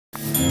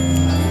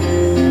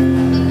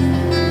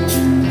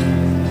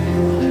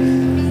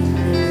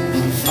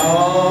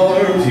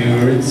Our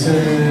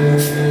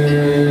Puritan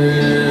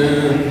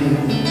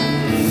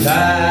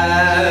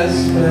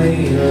past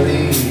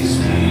plainly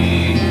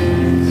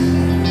speaks.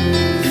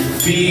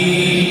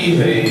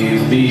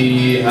 Behave,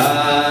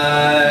 behive,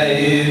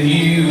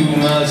 you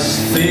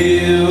must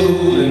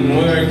build and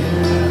work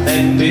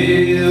and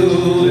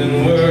build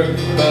and work,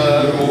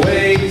 but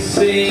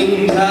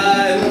wasting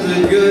time's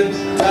a good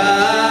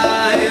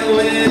time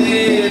when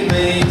it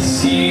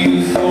makes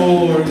you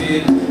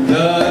forget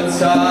the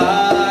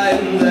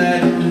time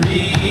that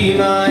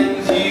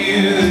reminds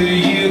you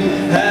you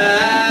have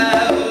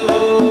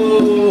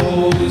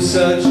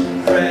such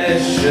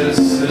precious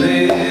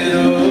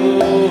little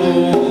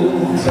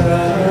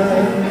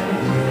time.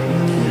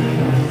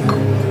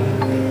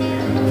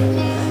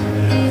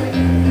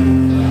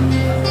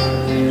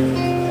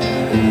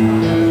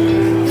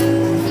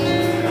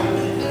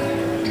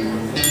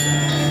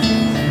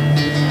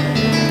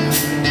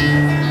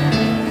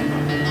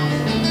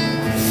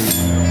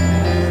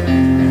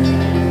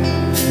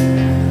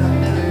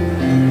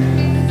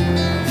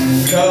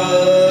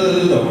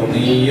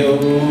 Colonial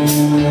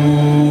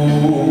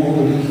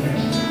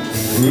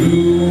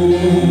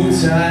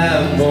roots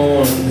have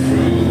borne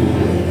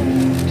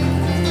fruit,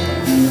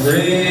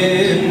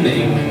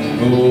 grinning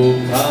gold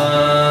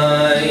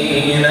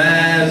pine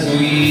as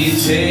we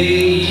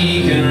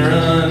take and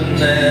run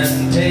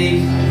and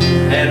take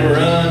and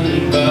run,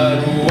 but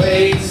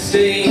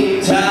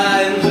wasting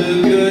time's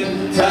a good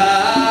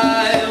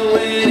time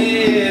when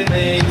it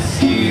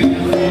makes you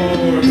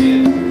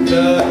forget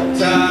the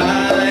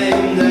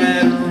time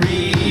that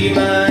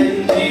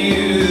reminds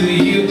you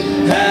you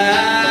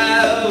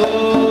have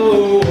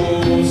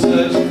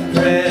such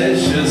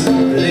precious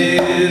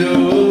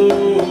little.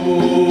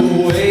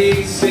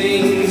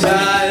 Wasting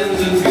time's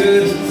a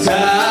good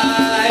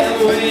time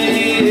when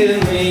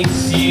it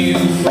makes you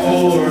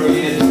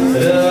forget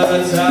the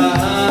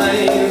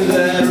time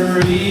that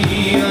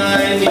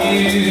remind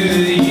you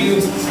you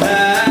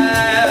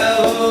have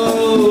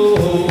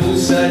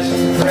such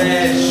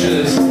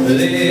precious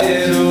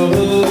little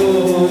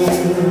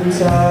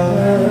time.